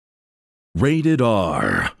Rated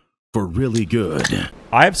R for really good.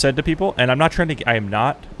 I have said to people, and I'm not trying to, I am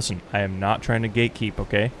not trying to gatekeep,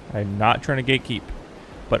 okay? I am not trying to gatekeep.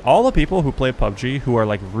 But all the people who play PUBG who are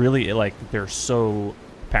like really, like, they're so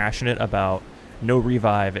passionate about no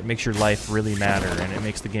revive, it makes your life really matter, and it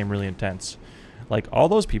makes the game really intense. Like, all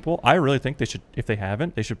those people, I really think they should, if they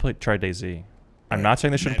haven't, they should try DayZ. I'm not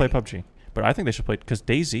saying they shouldn't play PUBG, but I think they should play, because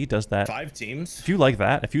DayZ does that. 5 teams? If you like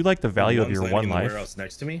that, if you like the value of your one life warehouse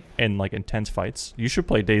next to me and like intense fights, you should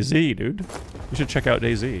play DayZ, dude. You should check out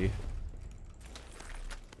DayZ.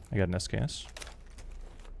 I got an SKS.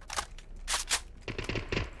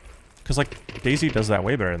 Because like DayZ does that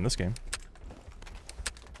way better in this game.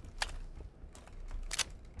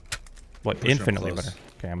 What, infinitely better.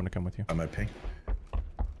 Okay, I'm gonna come with you. On my ping.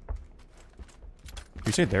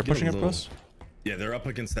 You say they're pushing up close? Yeah, they're up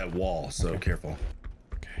against that wall, so careful.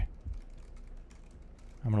 Okay.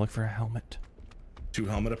 I'm gonna look for a helmet. 2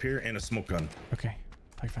 helmet up here and a smoke gun. Okay,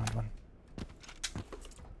 I found one.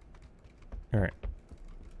 Alright.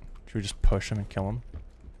 Should we just push him and kill him?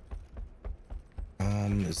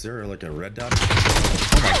 Is there like a red dot?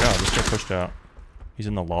 Oh my god, this guy pushed out. He's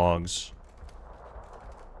in the logs.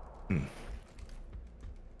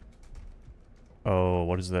 Oh,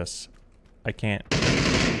 what is this? I can't.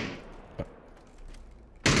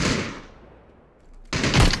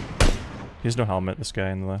 He has no helmet, this guy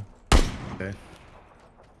in the... Okay.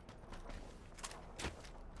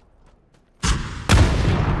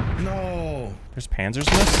 No! There's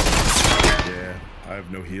panzers in this? Yeah, I have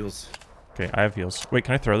no heals. Okay, I have heals. Wait,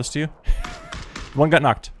 can I throw this to you? One got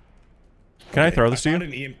knocked. Can I throw this to you?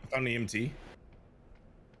 Found an EMT.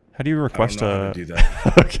 How do you request I don't know how to do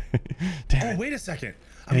that. Okay. Damn Oh, wait a second.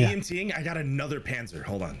 I'm EMTing. I got another Panzer.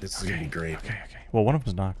 Hold on. This is going to be great. Okay. Well, one of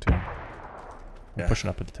them's knocked, too. I'm pushing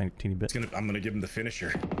up a teeny bit. I'm going to give him the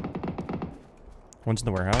finisher. One's in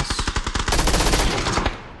the warehouse.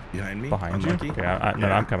 Behind me? Behind you? Okay, no,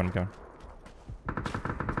 I'm coming.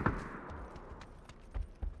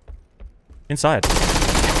 Inside.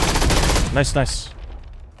 Nice.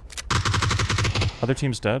 Other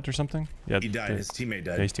team's dead or something? Yeah, he died. His teammate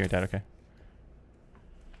died. Yeah, his teammate died, okay.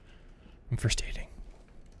 I'm first aiding.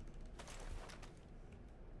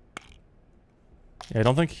 Yeah, I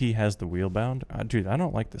don't think he has the wheel bound. Dude, I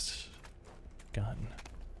don't like this gun.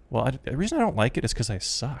 Well, the reason I don't like it is because I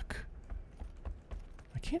suck.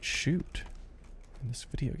 I can't shoot in this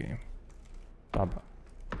video game. Bob,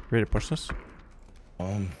 ready to push this?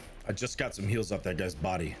 I just got some heals up that guy's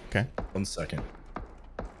body. Okay. 1 second.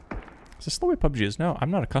 Is this the way PUBG is now?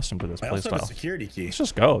 I'm not accustomed to this I also have a playstyle. security key. Let's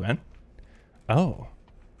just go, man. Oh.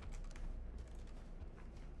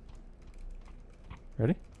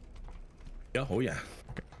 Ready? Yeah. Oh, yeah.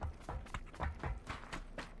 Okay.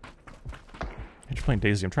 I'm just playing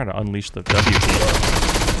DayZ. I'm trying to unleash the W.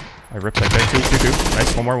 I ripped that guy. Two.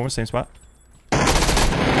 Nice. One more. Same spot.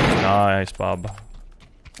 Nice, Bob.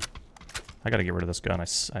 I gotta get rid of this gun. I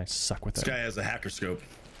suck with it. This guy has a hacker scope.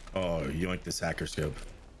 Oh, you like this hacker scope.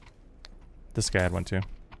 This guy had one too.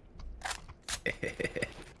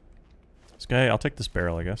 This guy, I'll take this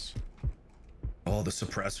barrel, I guess. Oh, the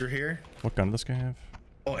suppressor here. What gun does this guy have?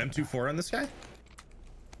 Oh, M24 on this guy?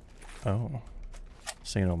 Oh.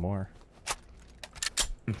 Say no more.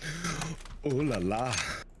 Oh la la.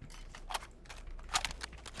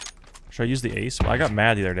 Should I use the ace? Well, I got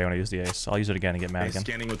mad the other day when I used the ace. I'll use it again and get mad again.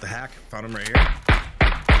 Scanning with the hack. Found him right here.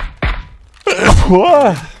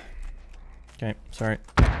 Okay, sorry.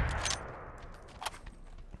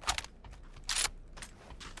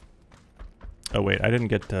 Oh wait, I didn't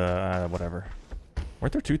get whatever.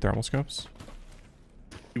 Weren't there 2 thermal scopes?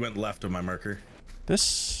 He went left of my marker.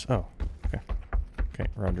 This... Oh, okay. Okay,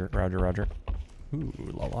 roger. Ooh,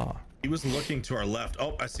 la la. He was looking to our left.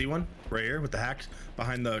 Oh, I see one right here with the hack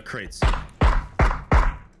behind the crates.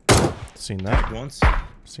 Seen that. Hacked once.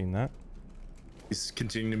 Seen that. He's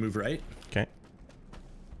continuing to move right. Okay.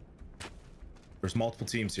 There's multiple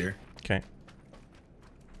teams here. Okay.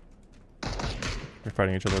 We're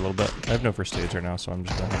fighting each other a little bit. I have no first aids right now, so I'm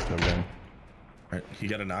just gonna have to win. Alright, he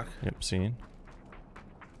got a knock. Yep, seen.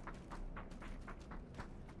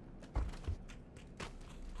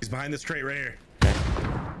 He's behind this crate right here. Okay.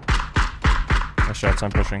 Nice shots,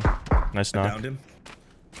 I'm pushing. Nice knock. Downed him.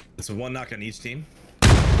 It's a 1 knock on each team.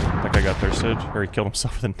 That guy got thirsted, or he killed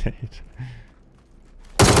himself with a nade.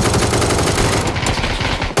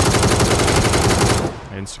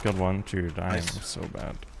 I insta-killed one. Dude, I am so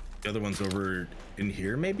bad. The other one's over in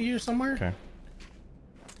here, maybe, or somewhere? Okay.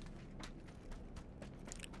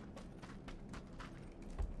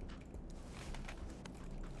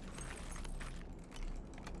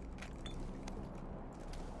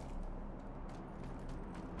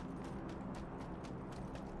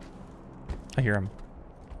 I hear him.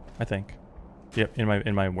 I think. Yep,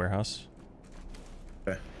 in my warehouse.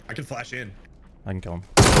 Okay. I can flash in. I can kill him.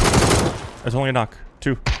 There's only a knock.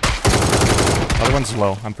 2. Other one's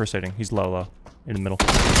low. I'm first aiding. He's low. In the middle.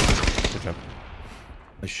 Good job.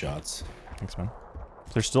 Nice shots. Thanks, man.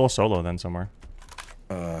 There's still a solo then somewhere.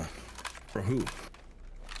 For who?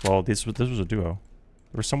 Well, this was a duo.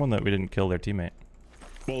 There was someone that we didn't kill their teammate.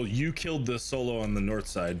 Well, you killed the solo on the north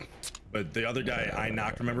side, but the other guy I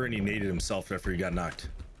knocked, remember, and he naded himself after he got knocked.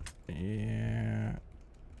 Yeah.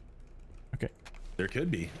 Okay. There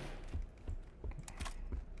could be.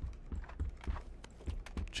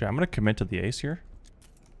 Chat, I'm gonna commit to the ace here.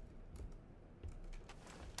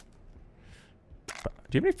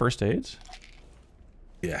 Do you have any first aids?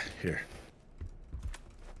 Yeah, here.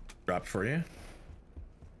 Drop for you.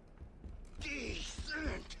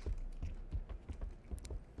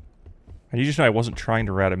 And you just know I wasn't trying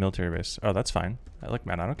to rat a military base. Oh, that's fine.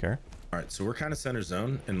 Man, I don't care. All right, so we're kind of center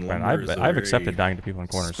zone, and Man, lumber is a I've very accepted dying to people in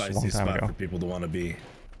corners a long spicy time spot ago. for people to want to be.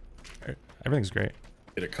 Everything's great.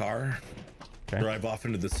 Get a car, Okay. drive off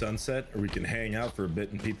into the sunset, or we can hang out for a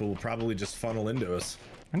bit, and people will probably just funnel into us.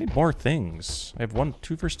 I need more things. I have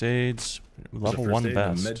 2 first aids, level 1 Med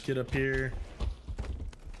best. kit up here.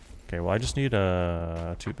 Okay, well I just need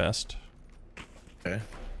 2 best. Okay.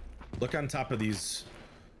 Look on top of these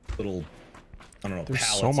little, I don't know, There's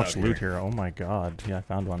pallets so much out loot here. Oh my god. Yeah, I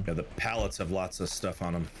found one. Yeah, the pallets have lots of stuff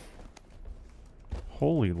on them.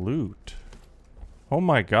 Holy loot. Oh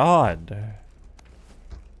my god.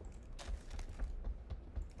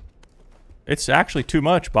 It's actually too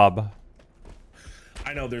much, Bob.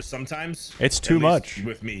 I know there's sometimes It's at too least much.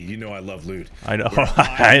 with me. You know I love loot. I know. Where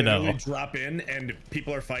I know. literally drop in and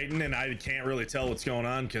people are fighting and I can't really tell what's going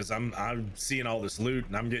on because I'm seeing all this loot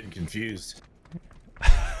and I'm getting confused.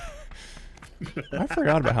 I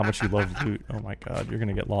forgot about how much you love loot. Oh my god, you're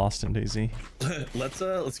gonna get lost in DayZ.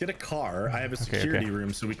 Let's get a car. I have a security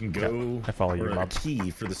room so we can go. I follow you, or a Bob. key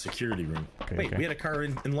for the security room. Okay, Wait, okay. we had a car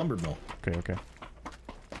in lumber mill. Okay.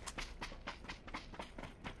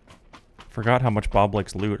 Forgot how much Bob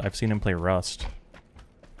likes loot. I've seen him play Rust.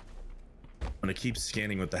 I'm gonna keep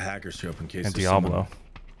scanning with the hacker scope in case And there's Diablo.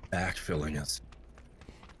 someone backfilling us.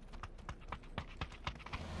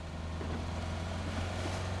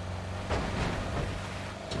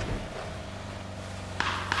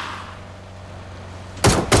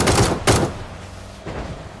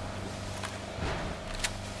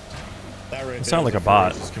 That right It sounded like there is a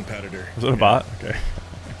bot. Forge's competitor. Was it a bot? Okay.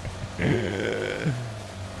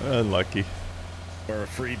 Unlucky. Or a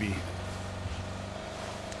freebie.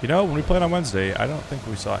 You know, when we played on Wednesday, I don't think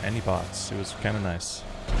we saw any bots. It was kind of nice.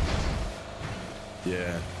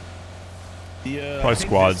 Yeah. Probably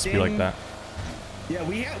squads be like that. Yeah,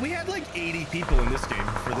 we had like 80 people in this game.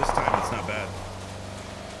 For this time, it's not bad.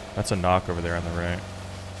 That's a knock over there on the right.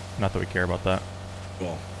 Not that we care about that.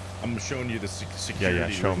 Well, I'm showing you the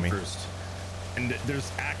security show room me. first. And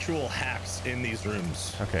there's actual hacks in these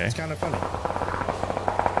rooms. Okay. It's kind of funny.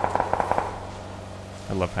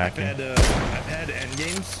 I love hacking. I've had end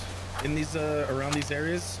games in these around these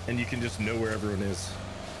areas, and you can just know where everyone is.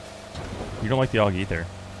 You don't like the AUG either.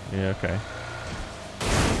 Yeah, okay.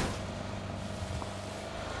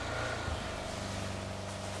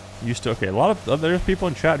 Used to, okay, a lot of there's people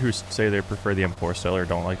in chat who say they prefer the M4 style or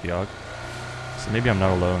don't like the AUG. So maybe I'm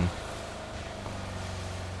not alone.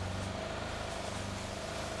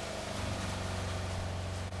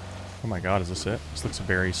 Oh my god, is this it? This looks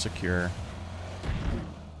very secure.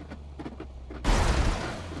 Are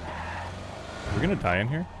we gonna die in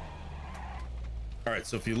here? All right,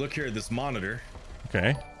 so if you look here at this monitor,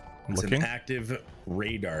 Okay. I'm it's looking. an active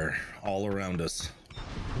radar all around us.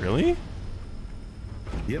 Really?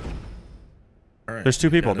 Yep. All right. There's 2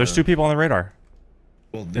 people. There's 2 people on the radar.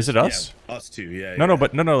 Well, Is it us? Yeah, us too. Yeah. No,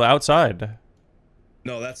 yeah. no, outside.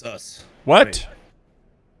 No, that's us. What? Wait.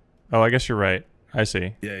 Oh, I guess you're right. I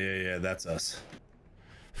see. Yeah. That's us.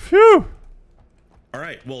 Phew. All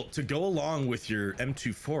right. Well, to go along with your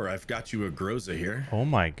M24, I've got you a Groza here. Oh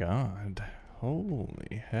my god.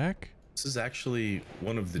 Holy heck. This is actually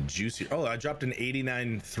one of the juicier. Oh, I dropped an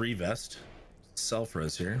 89 3 vest.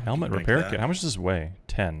 Self-res here. Helmet Can repair make that. kit. How much does this weigh?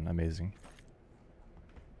 10. Amazing.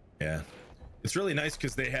 Yeah. It's really nice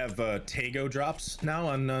because they have Tago drops now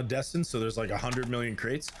on Destin, so there's like 100 million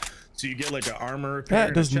crates. So you get like an armor repair. That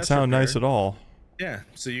and a doesn't chest sound repair. nice at all. Yeah,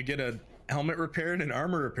 so you get a helmet repair and an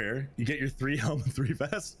armor repair. You get your 3 helmet, 3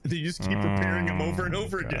 vests, and you just keep repairing them over and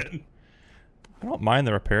over God. again. I don't mind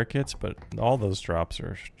the repair kits, but all those drops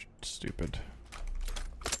are stupid.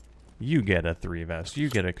 You get a 3 vest. You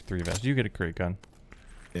get a 3 vest. You get a crate gun.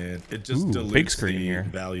 And it just Ooh, dilutes big screen the here.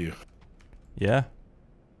 value. Yeah.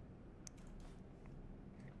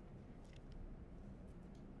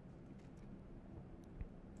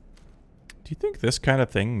 you think this kind of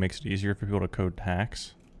thing makes it easier for people to code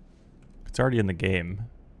hacks? It's already in the game.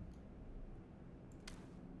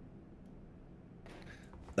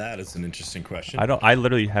 That is an interesting question. I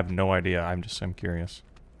literally have no idea. I'm curious.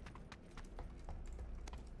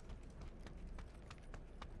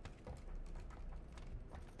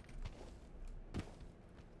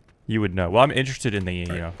 You would know. Well, I'm interested in the, you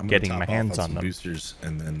know, getting my hands on them. Boosters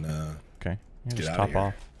and then okay. Yeah, just get top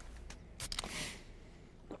off.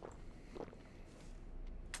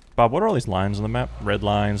 Bob, what are all these lines on the map? Red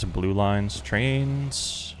lines, blue lines,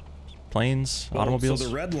 trains, planes, automobiles? So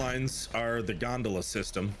the red lines are the gondola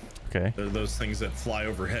system. Okay. They're those things that fly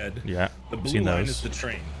overhead. Yeah. The blue line is the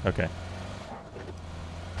train. Okay.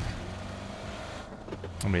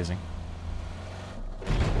 Amazing.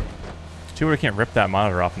 Too bad we can't rip that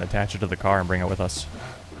monitor off and attach it to the car and bring it with us.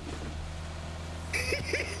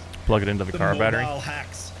 Plug it into the car battery.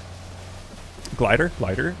 Hacks. Glider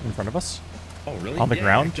in front of us. Oh, really? On the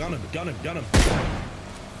ground? Gun him. I don't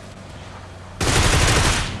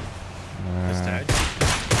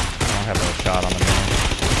have a shot on him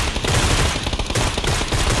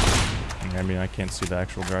now. I mean, I can't see the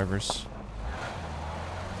actual drivers.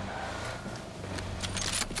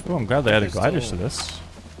 Oh, I'm glad they added gliders to this.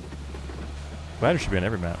 Gliders should be on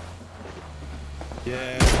every map.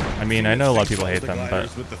 Yeah. I mean, I know a lot of people hate them,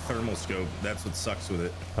 but with the thermal scope, that's what sucks with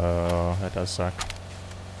it. Oh, that does suck.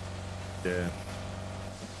 Yeah.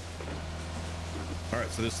 All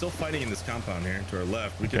right, so they're still fighting in this compound here to our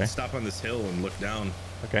left. We can stop on this hill and look down.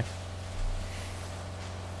 Okay.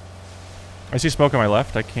 I see smoke on my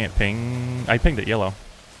left. I can't ping. I pinged it yellow.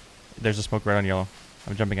 There's a smoke right on yellow.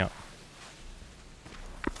 I'm jumping out.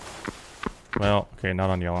 Well, okay,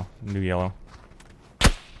 not on yellow. New yellow.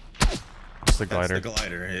 It's the glider. That's the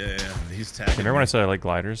glider. Yeah. He's tagging. Remember when I said I like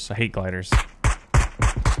gliders? I hate gliders.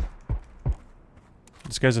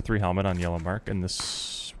 This guy's a 3 helmet on yellow mark in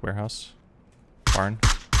this warehouse. Barn.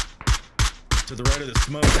 To the right of the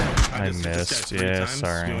smoke. I missed. Yeah,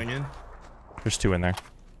 sorry. There's 2 in there.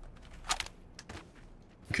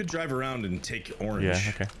 You could drive around and take orange. Yeah,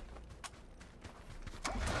 okay.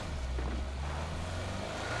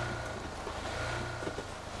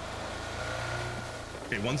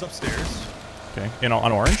 Okay, one's upstairs. Okay,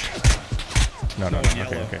 on orange? No. In Okay,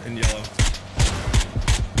 yellow. okay. In yellow.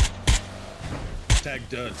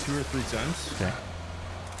 Tagged 2 or 3 times. Okay.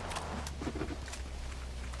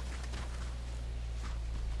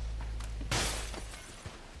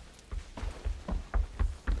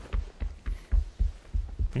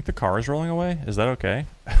 I think the car is rolling away. Is that okay?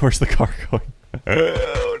 Where's the car going?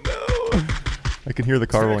 Oh no! I can hear the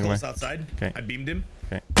car rolling away. Outside. Okay. I beamed him.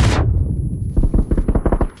 Okay.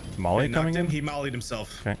 Molly coming in? He mollied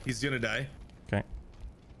himself. Okay. He's gonna die. Okay.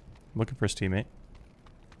 Looking for his teammate.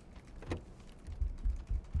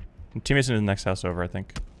 Teammate's in the next house over, I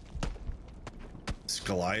think.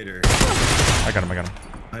 Glider. I got him.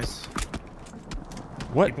 Nice.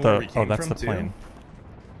 What the? Oh, that's the plane.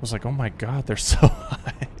 I was like, oh my god, they're so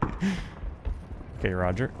high. Okay,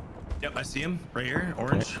 Roger. Yep, I see him right here.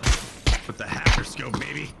 Orange. With the hacker scope,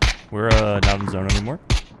 baby. We're not in zone anymore.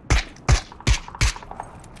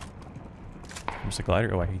 There's a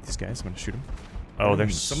glider. Oh, I hate these guys. I'm gonna shoot him. Oh,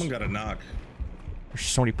 there's someone got a knock. There's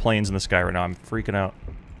so many planes in the sky right now. I'm freaking out.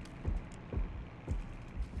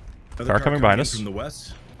 Car coming behind us from the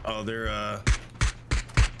west. Oh, they're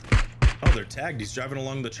tagged. He's driving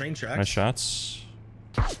along the train tracks. Nice shots.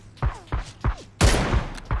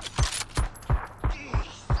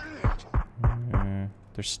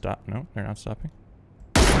 They're stop. No, they're not stopping.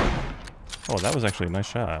 Oh, that was actually a nice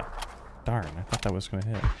shot. Darn, I thought that was gonna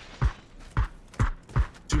hit.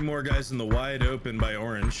 2 more guys in the wide open by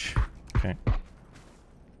orange. Okay.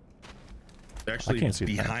 They're actually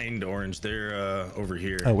behind orange. They're over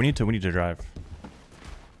here. Oh, we need to drive.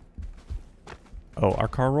 Oh, our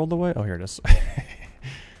car rolled away? Oh, here it is.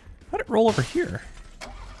 How'd it roll over here?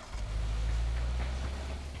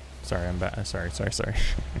 Sorry, I'm back. Sorry.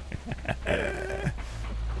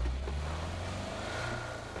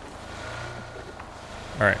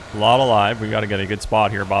 Alright, lot alive. We gotta get a good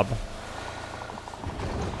spot here, Bob.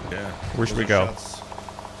 Yeah. Where should we go?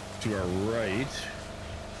 To our right.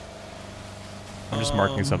 I'm just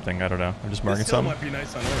marking something. I don't know. I'm just marking something. Might be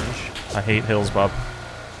nice on orange. I hate hills, Bob.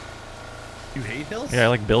 You hate hills? Yeah, I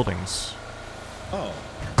like buildings. Oh.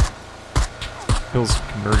 Hills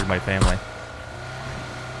converted my family.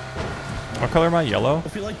 What color am I? Yellow?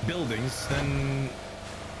 If you like buildings, then...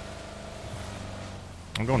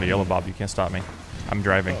 I'm going to yellow, Bob. You can't stop me. I'm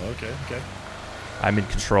driving. Oh, okay. I'm in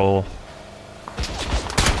control.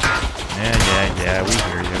 Yeah. We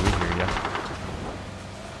hear you.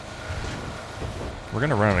 We're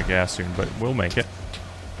gonna run out of gas soon, but we'll make it.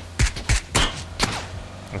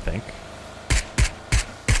 I think.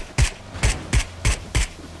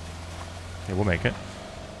 Yeah, we'll make it.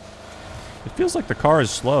 It feels like the car is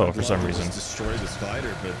slow for some reason. Destroy this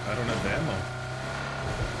glider, but I don't have ammo.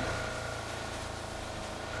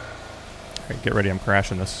 Alright, get ready, I'm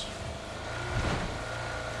crashing this.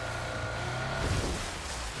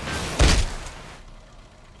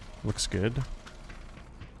 Looks good.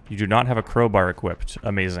 You do not have a crowbar equipped.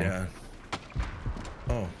 Amazing. Yeah.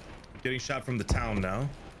 Oh, getting shot from the town now.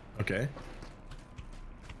 Okay.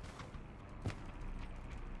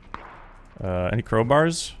 Any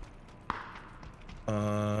crowbars?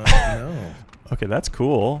 No. Okay, that's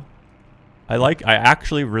cool. I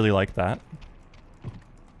actually really like that.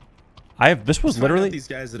 This was literally these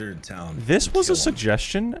guys that are in town. This was a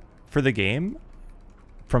suggestion for the game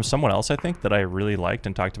from someone else, I think, that I really liked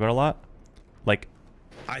and talked about a lot. Like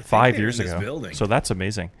 5 years ago. So that's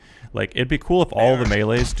amazing. Like, it'd be cool if all the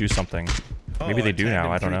melees do something. Maybe they do now,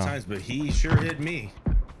 I don't know. Times, but he sure hit me.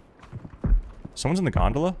 Someone's in the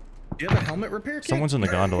gondola? Do you have a helmet repair kit? Someone's in the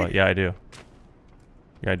gondola. Yeah, I do.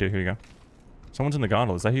 Yeah, I do. Here you go. Someone's in the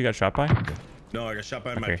gondola. Is that who you got shot by? No, I got shot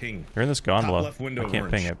by my ping. They're in this gondola. Top left window, I can't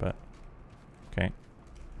ping it, but... Okay.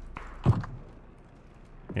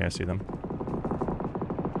 Yeah, I see them.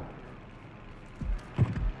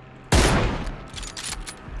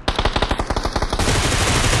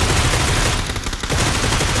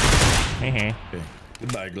 Okay.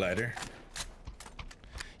 Goodbye, glider.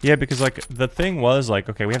 Yeah, because like the thing was like,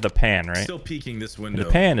 okay, we have the pan, right? Still peeking this window. And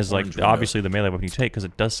the pan is like obviously the melee weapon you take because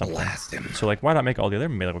it does something. Blast him. So like, why not make all the other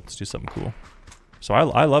melee weapons do something cool? So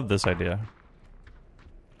I love this idea.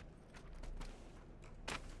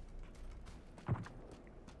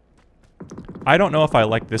 I don't know if I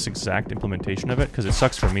like this exact implementation of it because it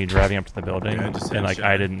sucks for me driving up to the building and like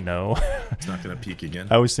I didn't know. It's not gonna peek again.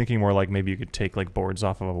 I was thinking more like maybe you could take like boards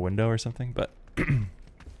off of a window or something, but the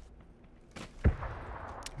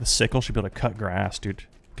sickle should be able to cut grass, dude.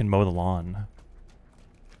 You can mow the lawn.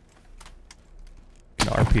 You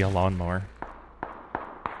can RP a lawnmower.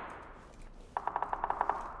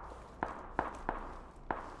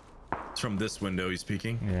 It's from this window he's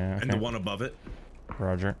peeking. Yeah. Okay. And the one above it.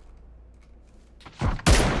 Roger.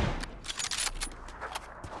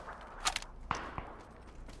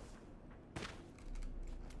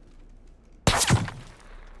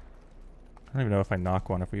 I don't even know if I knock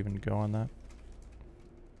one, if we even go on that.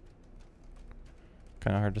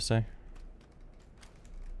 Kind of hard to say.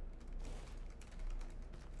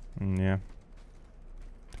 Yeah.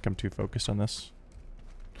 I think I'm too focused on this.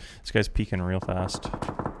 This guy's peeking real fast.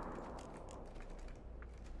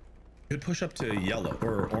 Could push up to yellow,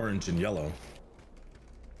 or orange and yellow.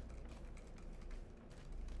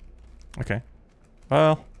 Okay.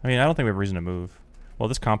 Well, I mean, I don't think we have reason to move. Well,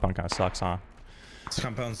 this compound kind of sucks, huh? This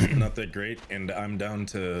compound's not that great, and I'm down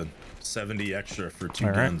to 70 extra for 2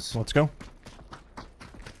 guns. Let's go.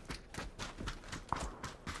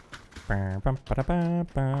 You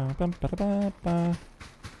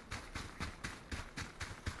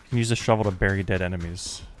can use the shovel to bury dead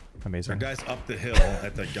enemies. Amazing. There are guys up the hill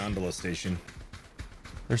at the gondola station.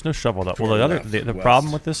 There's no shovel though. Well, the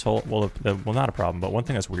problem with this whole well, not a problem, but one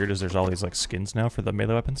thing that's weird is there's all these like skins now for the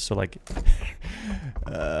melee weapons. So like,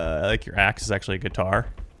 like your axe is actually a guitar.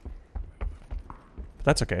 But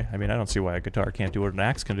that's okay. I mean, I don't see why a guitar can't do what an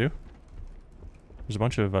axe can do. There's a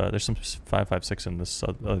bunch of there's some 5.56 in this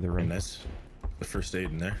other room. Nice. The first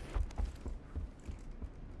aid in there.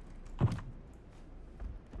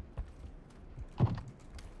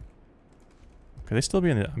 Could they still be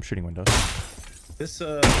in the? I'm shooting windows. This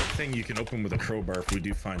thing you can open with a crowbar if we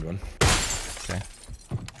do find one. Okay.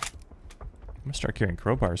 I'm gonna start carrying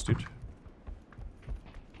crowbars, dude.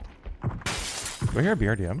 Do I hear a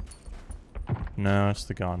BRDM? No, it's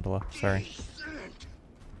the gondola. Sorry.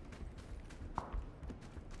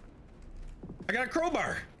 I got a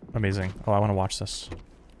crowbar! Amazing. Oh, I want to watch this.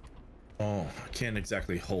 Oh, I can't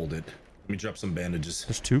exactly hold it. Let me drop some bandages.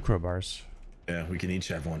 There's 2 crowbars. Yeah, we can each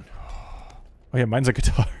have one. Oh yeah, mine's a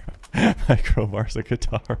guitar. My crowbar's a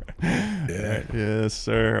guitar. Yeah. Yes,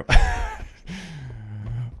 sir.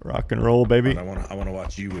 Rock and roll, baby. I want to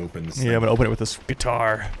watch you open this. Yeah, I'm gonna open it with this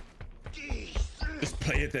guitar. Just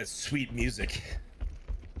play it that sweet music.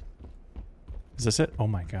 Is this it? Oh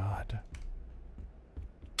my god.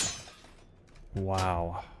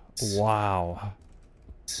 Wow. Wow.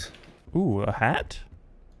 Ooh, a hat?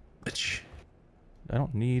 I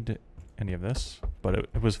don't need any of this, but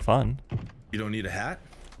it was fun. You don't need a hat?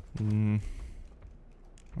 Well.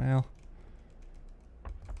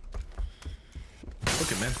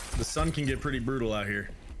 Look it, man. The sun can get pretty brutal out here.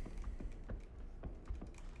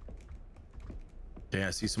 Okay,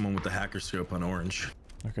 I see someone with the hacker scope on orange.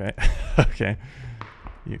 Okay. Okay.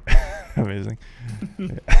 You amazing.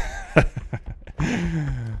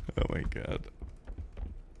 Oh my god.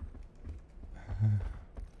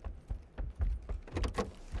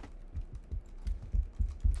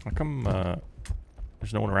 How come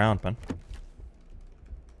there's no one around, man?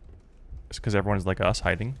 It's because everyone's like us,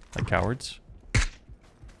 hiding like cowards.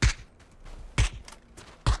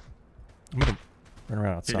 I'm gonna run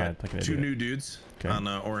around outside like an idiot. Two new dudes on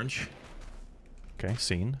orange. Okay,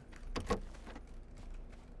 seen. Do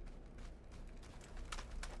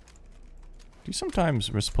you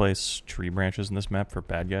sometimes misplace tree branches in this map for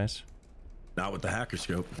bad guys? Not with the hacker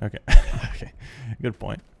scope. Okay. Okay. Good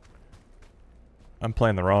point. I'm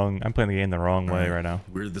playing the game the wrong way right now.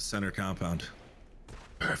 We're the center compound.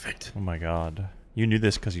 Perfect. Oh my god. You knew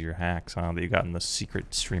this because of your hacks, huh? That you got in the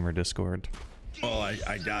secret streamer Discord. Oh,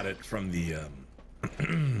 I got it from the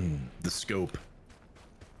the scope.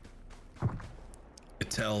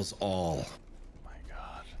 It tells all. Oh my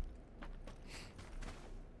god.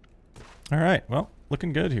 Alright, well,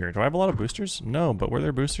 looking good here. Do I have a lot of boosters? No, but were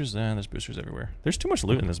there boosters? There's boosters everywhere. There's too much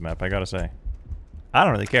loot in this map, I gotta say. I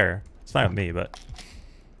don't really care. It's fine with me, but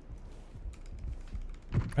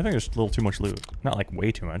I think there's a little too much loot. Not like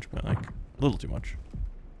way too much, but like a little too much.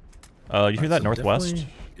 You hear that northwest?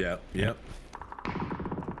 Yep.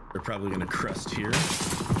 They're probably gonna crest here.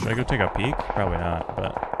 Should I go take a peek? Probably not,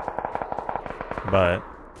 but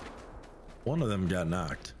one of them got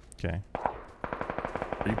knocked. Okay.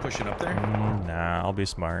 Are you pushing up there? Nah, I'll be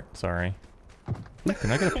smart. Sorry. Ooh,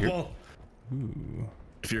 can I get up here? Well, ooh.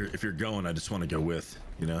 If you're going, I just want to go with,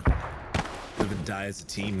 you know. Live and die as a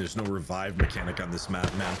team. There's no revive mechanic on this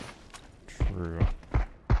map now. True.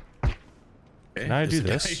 Okay, Can I do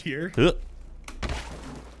this? Here. Okay.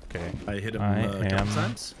 I hit him a couple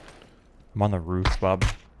times. I'm on the roof, Bob.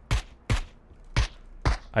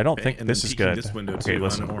 I don't think this is good. This window Okay, too,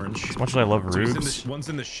 listen. on orange. As much as I love roofs. One's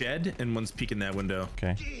in the shed and one's peeking that window.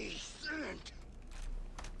 Okay.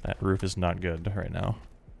 That roof is not good right now.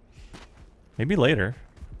 Maybe later,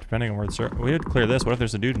 depending on where it's. We had to clear this. What if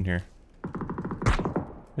there's a dude in here?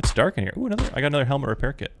 It's dark in here. Ooh, I got another helmet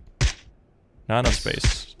repair kit. Not enough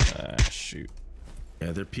space. Shoot.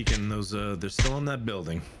 Yeah, they're peeking those. They're still in that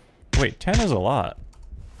building. Wait, 10 is a lot.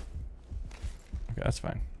 Okay, that's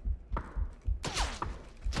fine.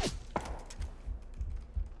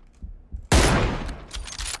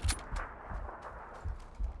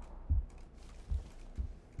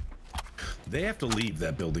 They have to leave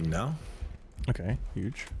that building now. Okay,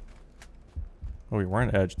 huge. Oh, we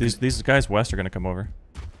weren't edge. These guys west are gonna come over,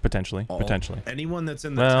 potentially. Potentially. Anyone that's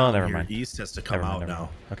in the town never here mind. east has to come out now.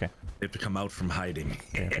 Okay. They have to come out from hiding.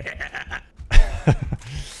 Okay.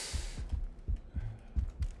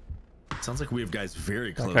 Sounds like we have guys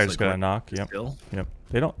very close. That guy just like got a knock. Yep. Still? Yep.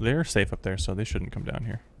 They're safe up there, so they shouldn't come down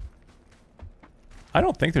here. I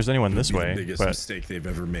don't think there's anyone this way. The biggest but mistake they've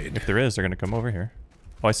ever made. If there is, they're gonna come over here.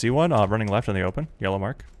 Oh, I see one running left in the open. Yellow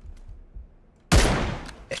mark.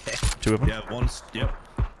 Two of them. Yeah, one's. Yep.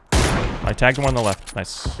 I tagged one on the left.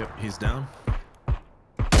 Nice. Yep, he's down.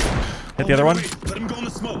 Hit the other one. Wait, let him go in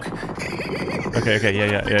the smoke. Okay.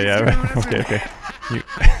 Yeah. Okay.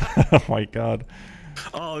 Oh my god.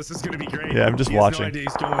 Oh, this is gonna be great. Yeah, I'm just watching. No idea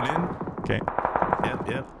he's going in. Okay.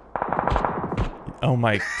 Yep. Oh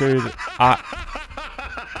my dude.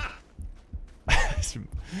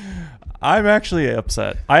 I'm actually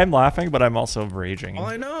upset. I am laughing, but I'm also raging. Oh,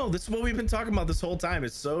 I know. This is what we've been talking about this whole time.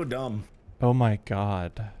 It's so dumb. Oh my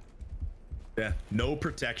god. Yeah, no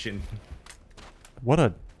protection. What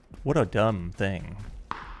a dumb thing.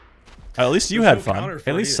 At least you had fun.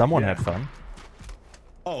 At least someone had fun.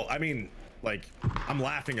 Oh, I mean, like, I'm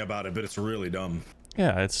laughing about it, but it's really dumb.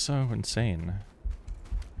 Yeah, it's so insane.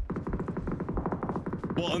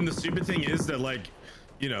 Well, and the stupid thing is that, like,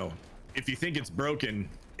 you know, if you think it's broken,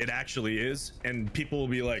 it actually is, and people will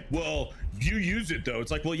be like, "Well, you use it though." It's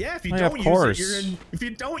like, well, yeah, if you don't use it, if you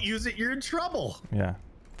don't use it, you're in trouble. Yeah,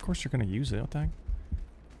 of course you're gonna use it. What the heck?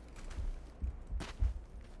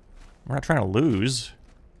 We're not trying to lose.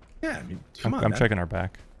 Yeah, I mean, come on. I'm checking our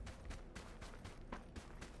back.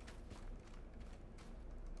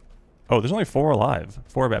 Oh, there's only 4 alive.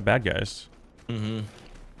 4 bad guys. Mm-hmm.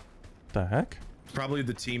 The heck? Probably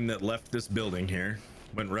the team that left this building here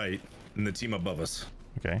went right, and the team above us.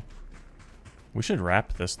 Okay. We should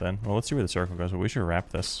wrap this then. Well, let's see where the circle goes, but we should wrap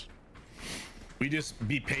this. We just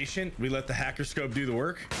be patient. We let the hacker scope do the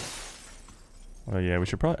work. Well, yeah, we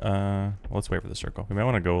should probably, let's wait for the circle. We might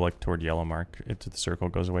want to go, like, toward yellow mark if the circle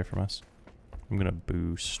goes away from us. I'm gonna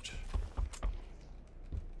boost.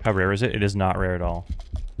 How rare is it? It is not rare at all.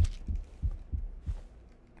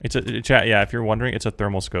 It's a chat. Yeah, if you're wondering, it's a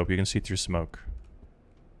thermal scope. You can see through smoke.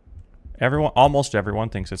 Almost everyone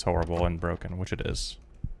thinks it's horrible and broken, which it is.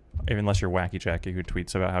 Even unless you're Wacky Jackie, who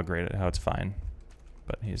tweets about how it's fine.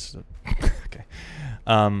 But he's okay.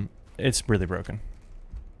 It's really broken.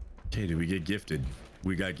 Okay, did we get gifted?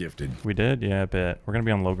 We got gifted. We did, yeah, a bit. We're gonna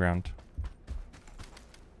be on low ground.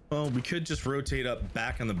 Well, we could just rotate up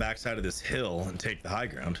back on the backside of this hill and take the high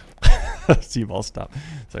ground. Steve, I'll stop.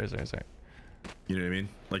 Sorry. You know what I mean?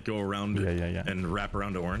 Like go around and wrap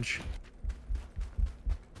around to orange.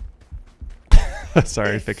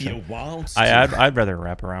 Sorry, fiction. I'd rather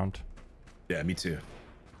wrap around. Yeah, me too.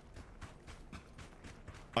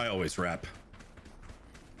 I always wrap.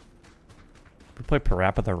 We played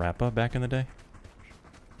Parappa the Rappa back in the day.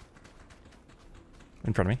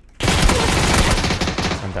 In front of me.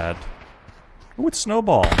 I'm bad. Oh, it's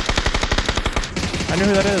Snowball. I know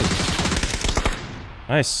who that is.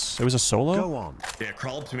 Nice. It was a solo? Go on. Yeah,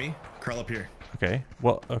 crawl up to me. Crawl up here. Okay.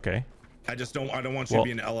 Well, okay. I don't want you to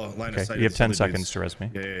be in line of sight. You have 10 seconds to res me.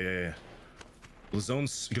 Yeah. The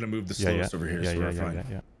zone's gonna move the slowest over here, so we're fine.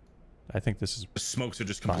 Yeah. I think this is... The smokes are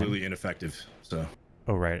just completely ineffective, so...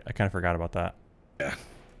 Oh, right. I kind of forgot about that. Yeah.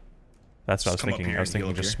 That's what I was thinking. I was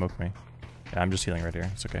thinking just smoke me. Yeah, I'm just healing right here.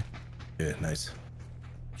 It's okay. Yeah, nice.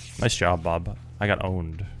 Nice job, Bob. I got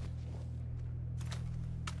owned.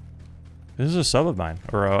 This is a sub of mine.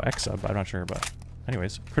 Or a X sub. I'm not sure, but...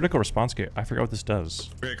 Anyways, critical response gate. I forgot what this does.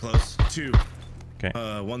 Very close. 2. Okay.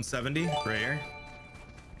 170. Right here.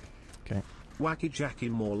 Okay. Wacky Jackie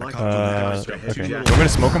more like okay. Want me to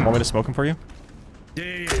smoke him? Want me to smoke him for you?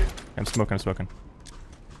 Yeah. I'm smoking.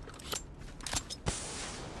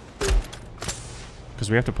 Because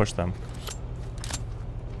we have to push them.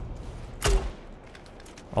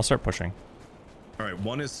 I'll start pushing. Alright,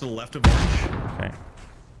 one is to the left of orange. Okay.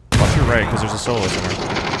 Watch your right, because there's a solo center.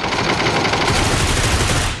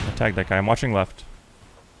 I tagged that guy. I'm watching left.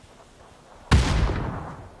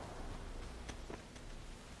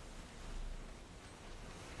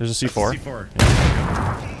 There's a C4. C4.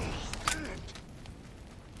 Yeah.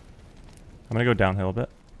 I'm gonna go downhill a bit.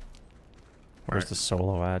 Where's the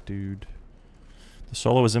solo at, dude? The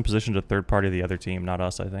solo is in position to third party the other team, not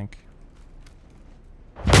us, I think.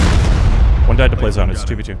 One died to play zone. It's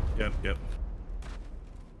 2v2. Yep.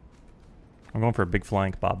 I'm going for a big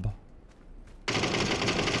flank, Bob.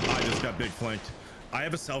 I just got big flanked. I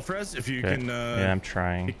have a self-res if you can... yeah, I'm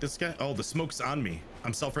trying. Take this guy. Oh, the smoke's on me.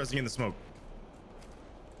 I'm self-resing in the smoke.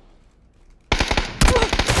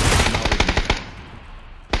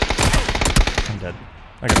 I'm dead.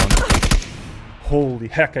 I got owned. Holy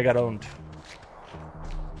heck, I got owned.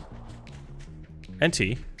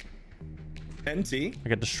 NT. NT? I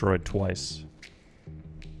got destroyed twice.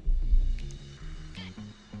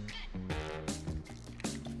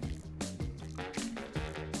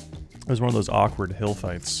 It was one of those awkward hill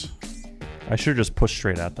fights. I should have just pushed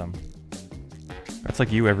straight at them. That's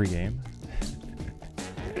like you every game.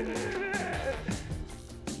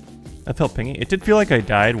 That felt pingy. It did feel like I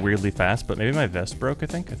died weirdly fast, but maybe my vest broke, I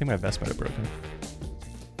think. I think my vest might have broken.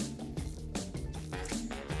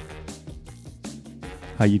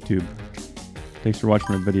 Hi, YouTube. Thanks for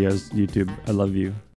watching my videos, YouTube. I love you.